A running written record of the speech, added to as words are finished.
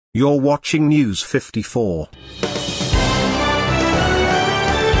You're watching News 54.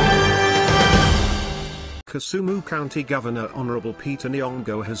 Kisumu County Governor Honorable Peter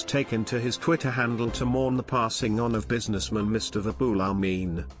Nyongo has taken to his Twitter handle to mourn the passing on of businessman Mr.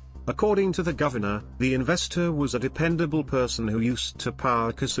 𝗏𝗏𝗄𝗏. According to the governor, the investor was a dependable person who used to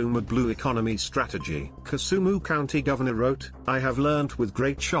power Kisumu blue economy strategy. Kisumu County Governor wrote, "I have learnt with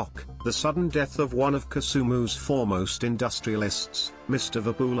great shock, the sudden death of one of Kisumu's foremost industrialists, Mr.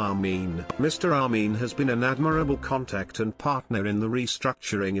 𝗏𝗏𝗄𝗏. Mr. 𝗏𝗏𝗄𝗏 has been an admirable contact and partner in the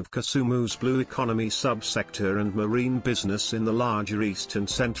restructuring of Kisumu's blue economy subsector and marine business in the larger East and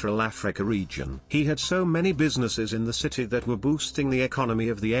Central Africa region. He had so many businesses in the city that were boosting the economy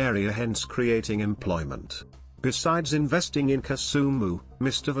of the area, hence creating employment. Besides investing in Kisumu,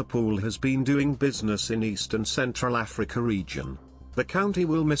 Mr. 𝗏𝗏𝗄𝗏 has been doing business in East and Central Africa region. The county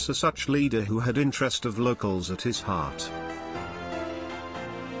will miss a such leader who had interest of locals at his heart."